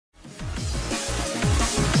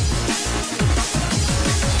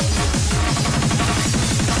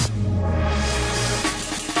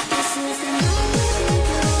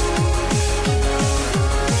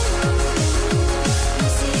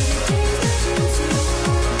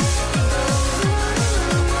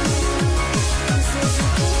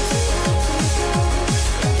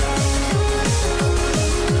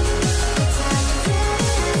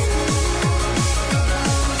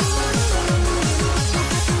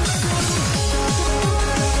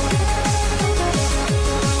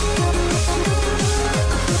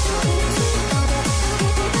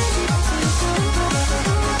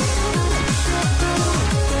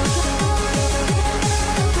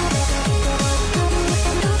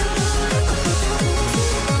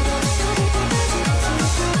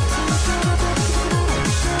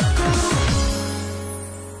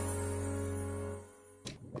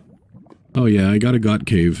Oh yeah, I got a got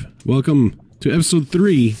cave. Welcome to episode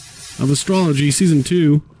 3 of Astrology season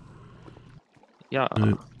 2. Yeah.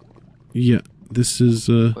 Yeah, this is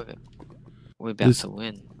we're about to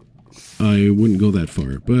win. I wouldn't go that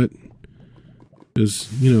far, but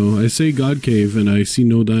because, you know, I say God cave and I see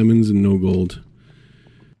no diamonds and no gold.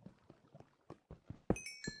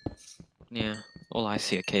 Yeah, all I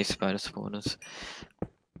see are cave spider spawners.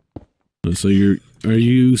 So are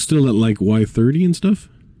you still at like Y30 and stuff?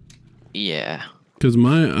 Yeah. Because I'm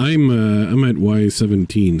at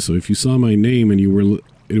Y17, so if you saw my name and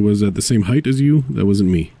it was at the same height as you, that wasn't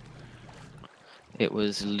me. It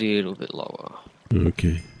was a little bit lower.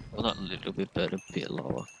 Okay. Well, not a little bit, but a bit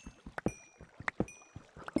lower.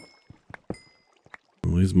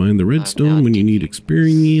 Always mind the redstone when you need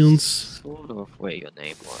experience. Sort of where your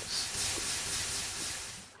name was.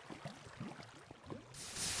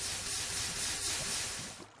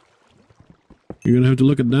 You're gonna have to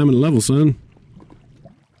look at diamond level, son.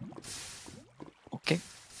 Okay.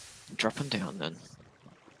 Drop them down then.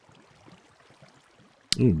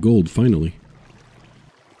 Oh, gold, finally.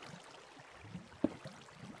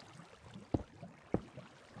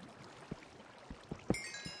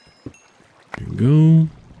 There you go.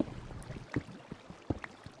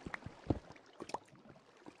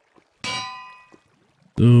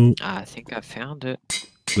 So, I think I found it.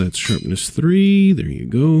 that's sharpness 3. There you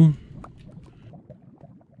go.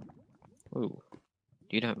 Ooh.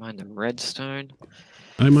 You don't mind the redstone?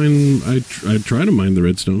 I try to mine the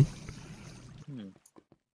redstone.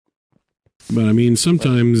 But I mean,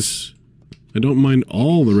 sometimes I don't mind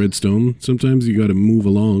all the redstone. Sometimes you gotta move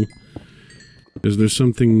along. Because there's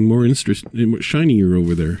something more shinier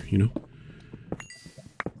over there, you know?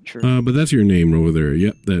 True. But that's your name over there.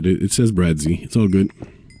 Yep, it says Bradsy. It's all good.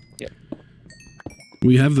 Yep.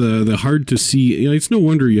 We have the hard to see. You know, it's no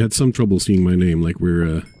wonder you had some trouble seeing my name. Like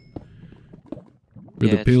we're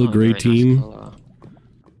the pale gray team.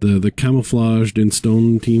 Nice, the camouflaged in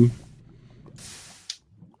stone team.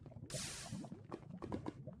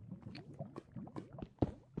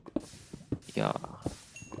 Yeah.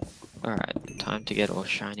 Alright, time to get all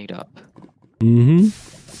shinied up. Mm-hmm.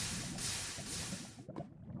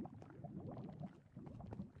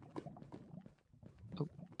 Oh,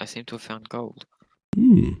 I seem to have found gold.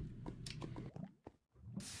 Hmm.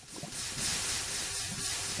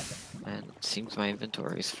 And it seems my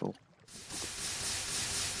inventory is full.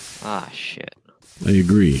 Ah, shit. I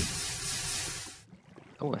agree.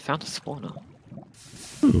 Oh, I found a spawner.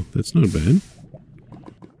 Oh, that's not bad.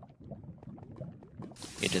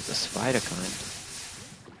 It is a spider kind.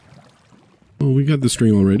 Well, we got the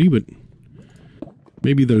string already, but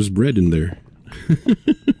maybe there's bread in there.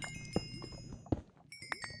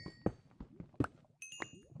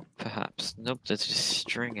 Perhaps. Nope, that's just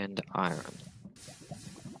string and iron.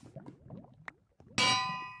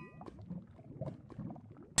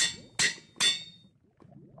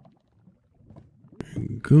 There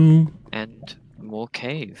you go. And more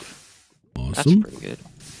cave. Awesome. That's pretty good.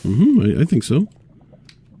 Mm-hmm, I think so.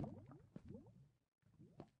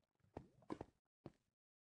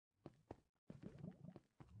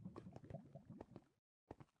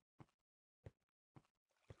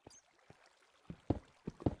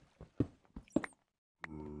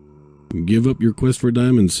 Give up your quest for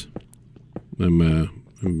diamonds. I'm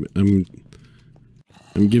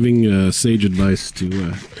giving sage advice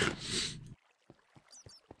to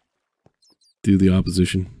do the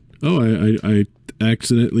opposition. Oh, I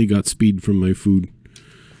accidentally got speed from my food.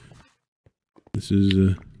 This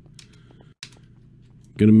is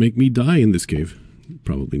gonna make me die in this cave.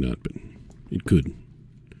 Probably not, but it could.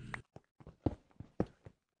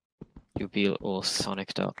 You'll be all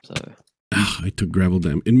sonicked up though. Ah, I took gravel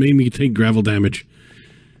damage. It made me take gravel damage.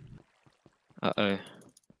 Uh-oh.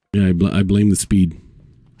 Yeah, I blame the speed.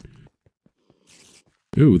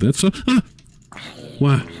 Ooh, that's a... Ah!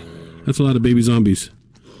 Wow. That's a lot of baby zombies.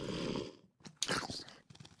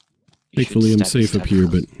 Thankfully, I'm safe up here,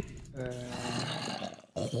 but...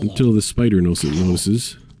 Until the spider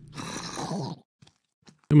notices.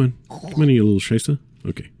 Come on. Come on, you little shyster.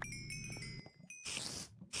 Okay.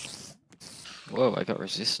 Whoa, I got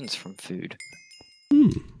resistance from food.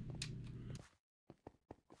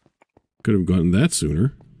 Could have gotten that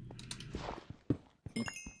sooner.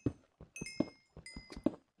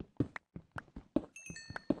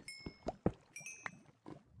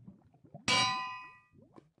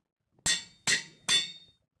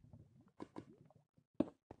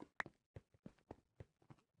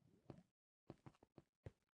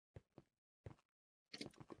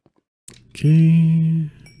 Okay.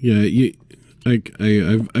 Yeah,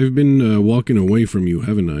 I've been walking away from you,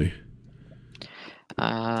 haven't I?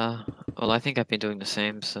 Well, I think I've been doing the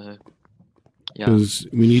same, so yeah. Because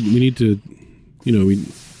we need to, you know, we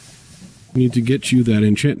need to get you that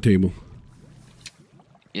enchant table.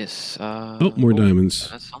 Yes. Oh, more diamonds.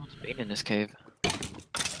 Someone's been in this cave.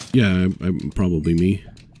 Yeah, I'm probably me.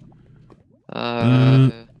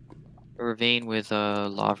 A ravine with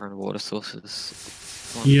lava and water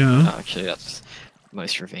sources. Well, yeah. No, actually, that's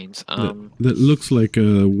most ravines. That looks like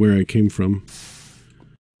where I came from.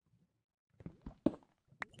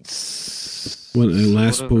 When I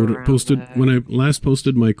last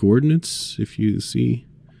posted my coordinates, if you see.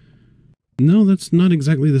 No, that's not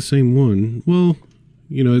exactly the same one. Well,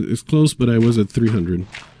 you know, it's close, but I was at 300.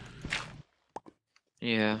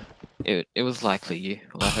 Yeah, it was likely you.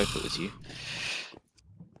 Well, I hope it was you.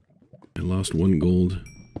 I lost 1 gold.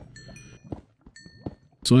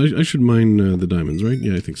 So I should mine the diamonds, right?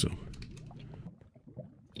 Yeah, I think so.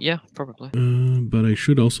 Yeah, probably. But I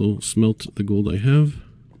should also smelt the gold I have.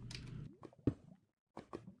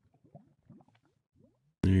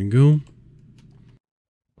 There you go.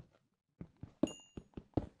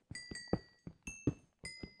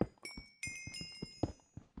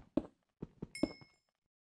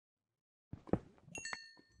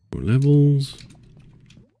 More levels.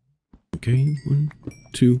 Okay, 1,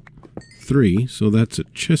 2, 3. So that's a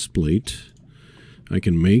chest plate I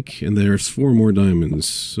can make, and there's 4 more diamonds.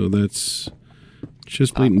 So that's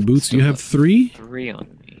chest plate and boots. You have 3? 3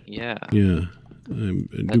 on me. Yeah. Yeah, I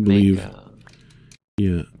do believe.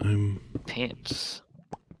 Yeah, I'm... Pants.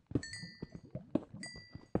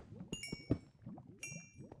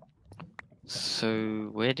 So,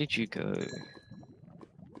 where did you go?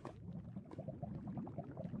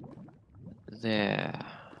 There.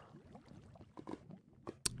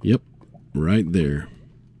 Yep, right there.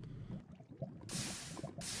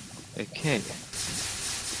 Okay.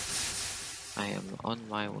 I am on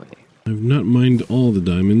my way. I've not mined all the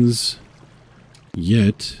diamonds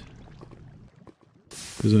yet,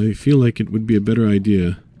 because I feel like it would be a better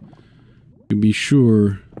idea to be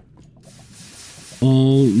sure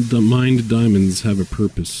all the mined diamonds have a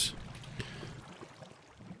purpose.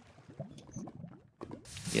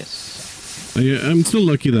 Yes. I'm still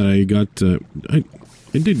lucky that I got...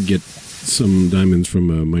 I did get some diamonds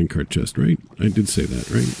from a minecart chest, right? I did say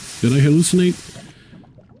that, right? Did I hallucinate?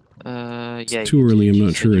 Yeah. It's too early, I'm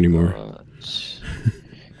not sure anymore.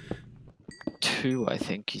 2, I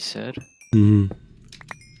think you said. Mm-hmm.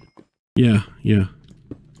 Yeah, yeah.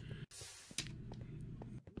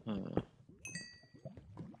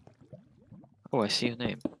 Oh, I see your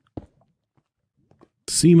name.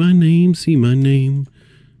 See my name, see my name.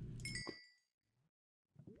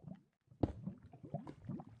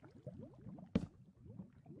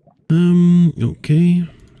 Okay.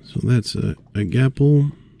 So that's a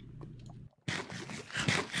gapple.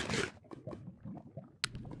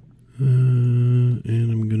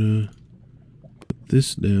 And I'm gonna put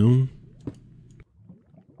this down.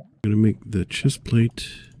 I'm gonna make the chest plate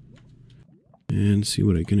and see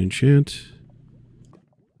what I can enchant.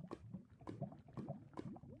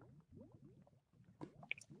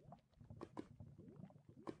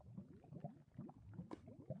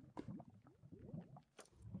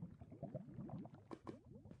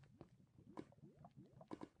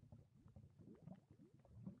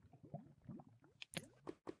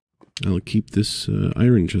 I'll keep this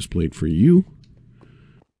iron chest plate for you.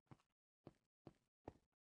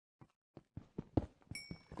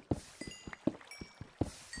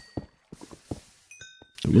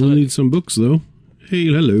 We'll need some books, though. Hey,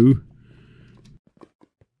 hello.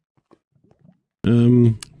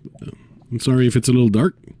 I'm sorry if it's a little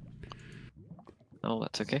dark. Oh,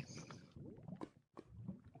 that's okay.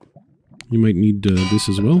 You might need this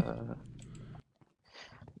as well.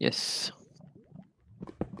 Yes.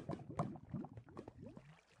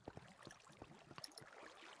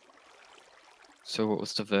 So what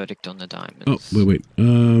was the verdict on the diamonds? Oh, wait.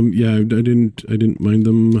 Yeah, I didn't mind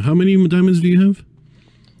them. How many diamonds do you have?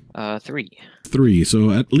 3. 3.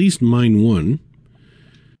 So at least mine 1.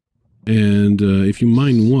 And if you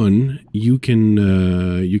mine 1, you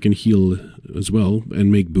can heal as well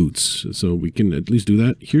and make boots. So we can at least do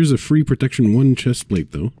that. Here's a free protection 1 chest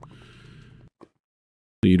plate, though.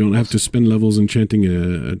 So you don't have to spend levels enchanting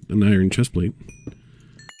an iron chest plate.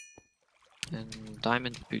 And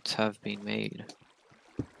diamond boots have been made.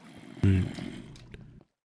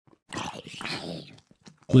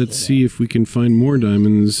 Let's see if we can find more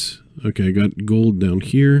diamonds. Okay, I got gold down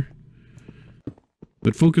here.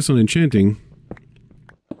 But focus on enchanting.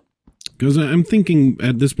 Because I'm thinking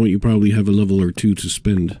at this point you probably have a level or 2 to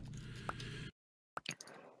spend.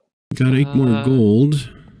 Got 8 more gold.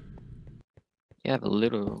 You have a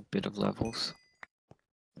little bit of levels.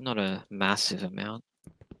 Not a massive amount.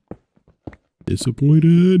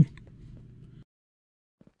 Disappointed.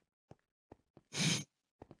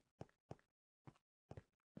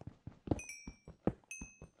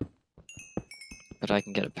 But I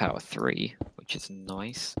can get a power 3, which is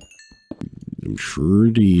nice. I'm sure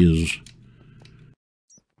it is.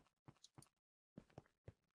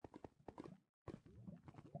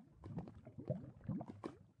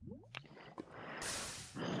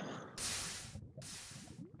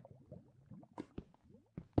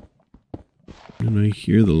 And I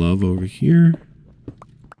hear the lava over here.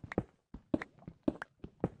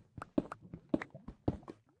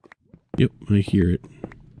 Yep, I hear it.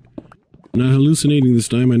 I'm not hallucinating this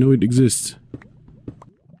time, I know it exists.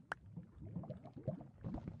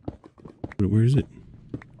 But where is it?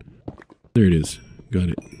 There it is. Got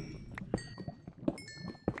it.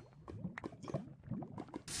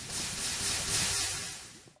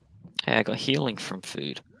 Hey, I got healing from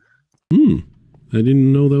food. I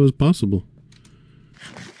didn't know that was possible.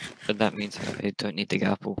 But that means I don't need the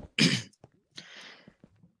apple.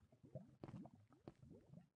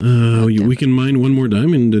 We can mine one more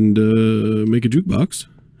diamond and make a jukebox.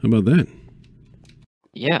 How about that?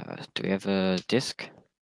 Yeah, do we have a disc?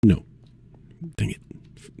 No. Dang it.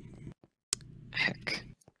 Heck.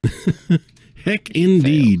 Heck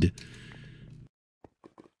indeed.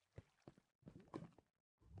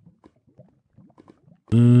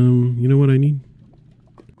 You know what I need?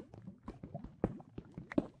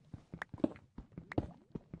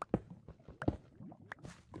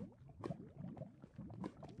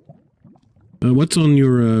 What's on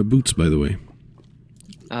your boots, by the way?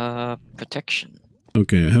 Protection.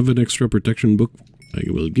 Okay, I have an extra protection book I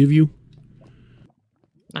will give you.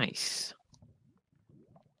 Nice.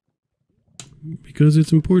 Because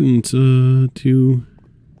it's important to,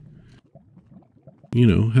 you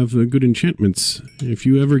know, have good enchantments. If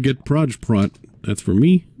you ever get prot, that's for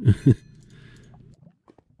me.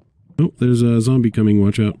 Oh, there's a zombie coming,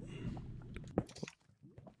 watch out.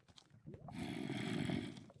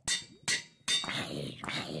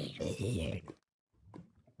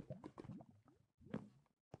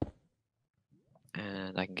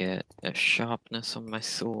 And I can get a sharpness on my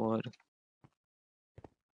sword.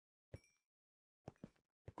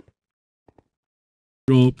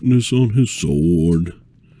 Sharpness on his sword.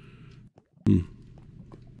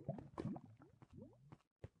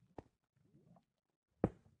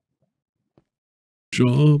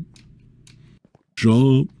 Sharp.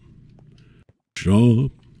 Sharp.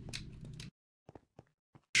 Sharp.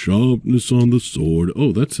 Sharpness on the sword.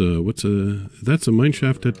 Oh, that's a, that's a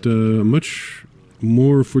mineshaft at a much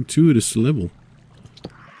more fortuitous level.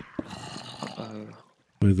 Uh-oh.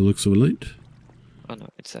 By the looks of a light. Oh no,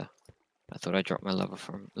 it's a... I thought I dropped my leather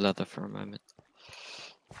for a moment.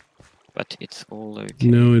 But it's all okay.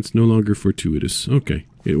 No, it's no longer fortuitous. Okay,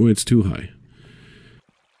 it's too high.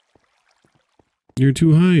 You're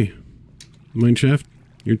too high. Mineshaft,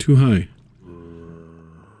 you're too high.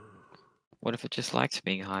 What if it just likes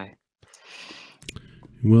being high?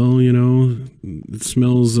 Well, you know, it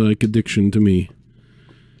smells like addiction to me.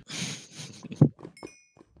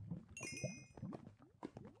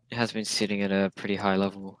 It has been sitting at a pretty high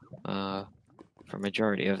level for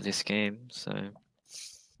majority of this game, so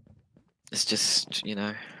it's just, you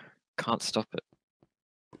know, can't stop it.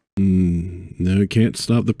 No, can't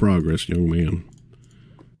stop the progress, young man.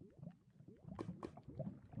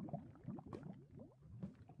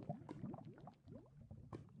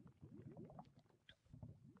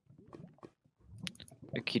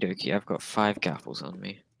 Okie dokie, I've got 5 gapples on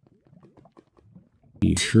me.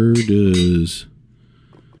 He sure does.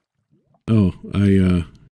 Oh, I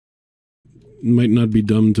might not be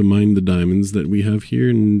dumb to mine the diamonds that we have here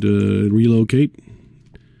and relocate.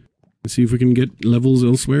 See if we can get levels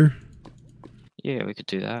elsewhere. Yeah, we could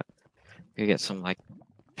do that. We could get some like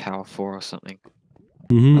power 4 or something.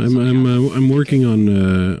 I'm working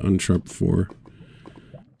on sharp 4.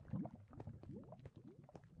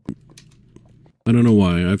 I don't know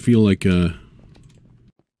why. I feel like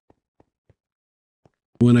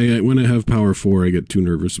when I have power 4, I get too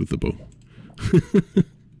nervous with the bow.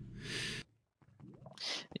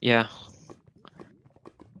 Yeah.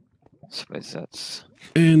 I suppose that's...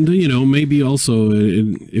 And you know, maybe also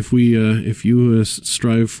if you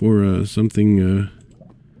strive for something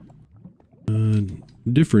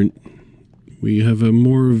different, we have a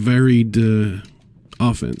more varied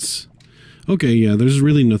offense. Okay, yeah, there's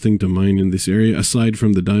really nothing to mine in this area aside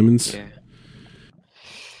from the diamonds. Yeah.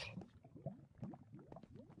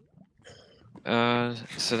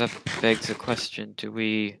 So that begs a question: do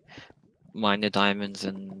we mine the diamonds,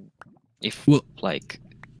 and if well, like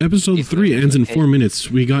Episode 3 ends in 4 minutes.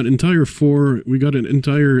 We got an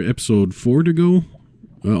entire episode 4 to go.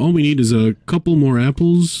 All we need is a couple more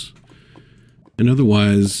apples. And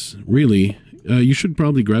otherwise, really, you should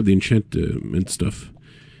probably grab the enchantment stuff.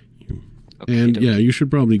 Okay, and yeah, you should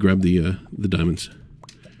probably grab the diamonds.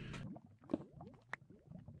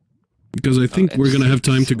 Because I think we're going to have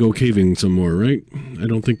time to go caving some more, right? I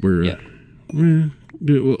don't think we're... Yeah.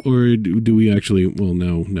 Or do we actually... Well,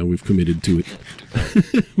 now we've committed to it.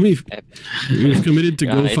 we've committed to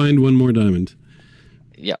go find one more diamond.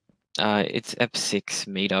 Yeah. It's Ep3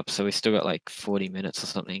 meetup, so we still got like 40 minutes or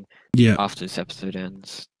something after this episode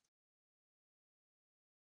ends.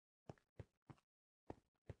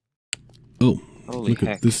 Oh, holy look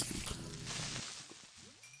heck. At this.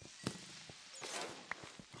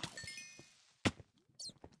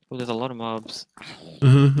 Oh, there's a lot of mobs.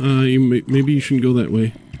 Maybe you shouldn't go that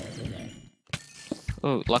way.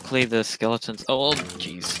 Oh, luckily the skeletons... Oh,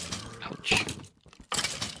 jeez. Ouch.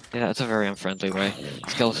 Yeah, it's a very unfriendly way.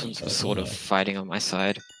 Skeletons were sort of fighting on my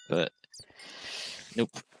side, but... Nope.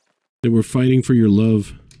 They were fighting for your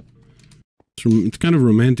love. It's kind of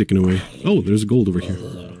romantic in a way. Oh, there's gold over here.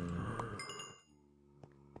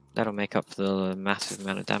 That'll make up for the massive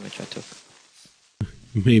amount of damage I took.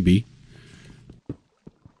 Maybe.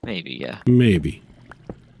 Maybe, yeah. Maybe.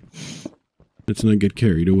 Let's not get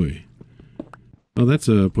carried away. Oh, that's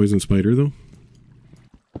a poison spider, though.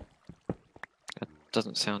 That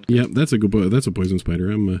doesn't sound good. Yeah, that's a poison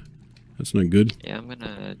spider. That's not good. Yeah, I'm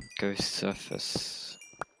gonna go surface.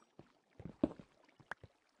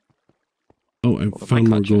 Oh, I found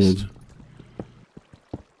more gold.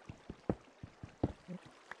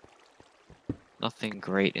 Nothing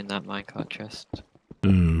great in that minecart chest.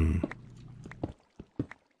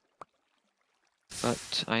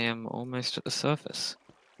 But I am almost at the surface.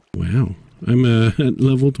 Wow. I'm at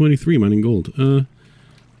level 23 mining gold.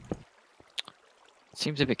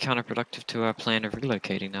 Seems a bit counterproductive to our plan of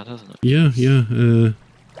relocating now, doesn't it? Yeah.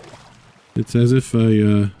 It's as if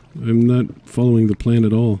I'm not following the plan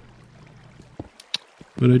at all.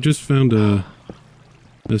 But I just found a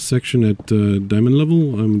section at diamond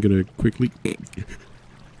level. I'm gonna quickly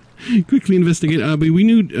investigate. But we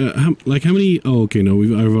knew how many? Oh, okay. No,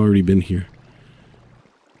 I've already been here.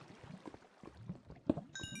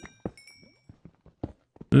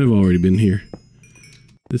 I've already been here.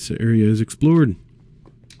 This area is explored.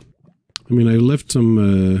 I mean, I left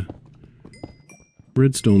some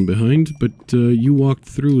redstone behind, but you walked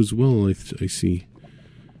through as well. I see.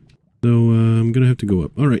 So I'm gonna have to go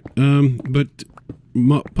up. All right. But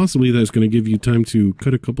possibly that's gonna give you time to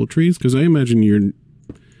cut a couple trees, because I imagine you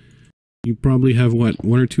probably have what,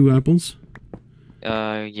 1 or 2 apples?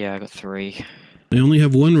 Yeah, I got 3. I only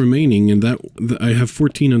have 1 remaining, and I have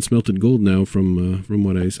 14 unsmelted gold now from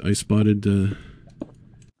what I spotted. You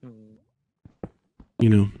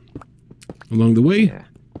know, along the way. Yeah.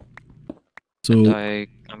 So and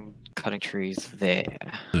I'm cutting trees there.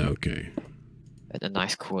 Okay. At the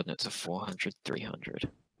nice coordinates of 400, 300.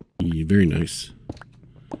 Yeah, very nice.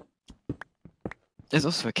 There's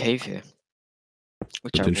also a cave here,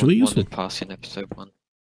 which I wanted past in episode 1.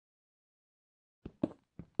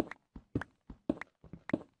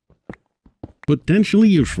 Potentially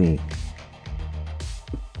useful.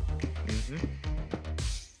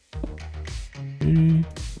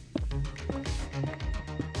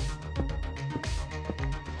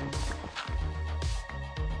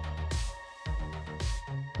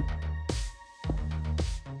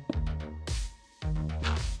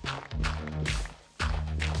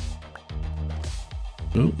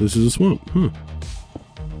 Oh, this is a swamp, huh?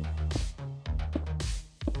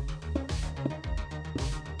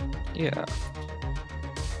 Yeah.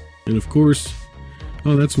 And of course...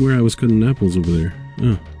 Oh, that's where I was cutting apples over there.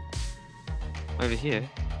 Oh. Over here?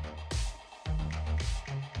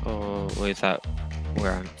 Or is that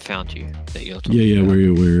where I found you? That you're talking about? Where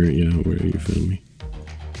you found me.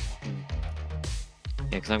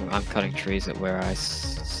 Yeah, because I'm cutting trees at where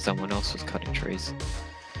someone else was cutting trees.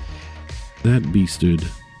 That beasted.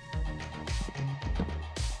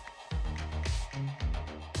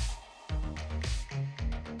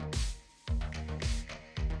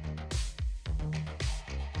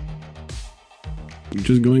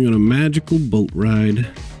 Just going on a magical boat ride.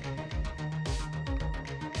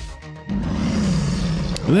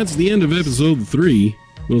 And that's the end of episode 3.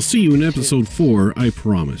 We'll see you in episode 4, I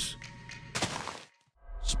promise.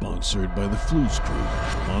 Sponsored by the Flues Crew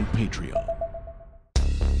on Patreon.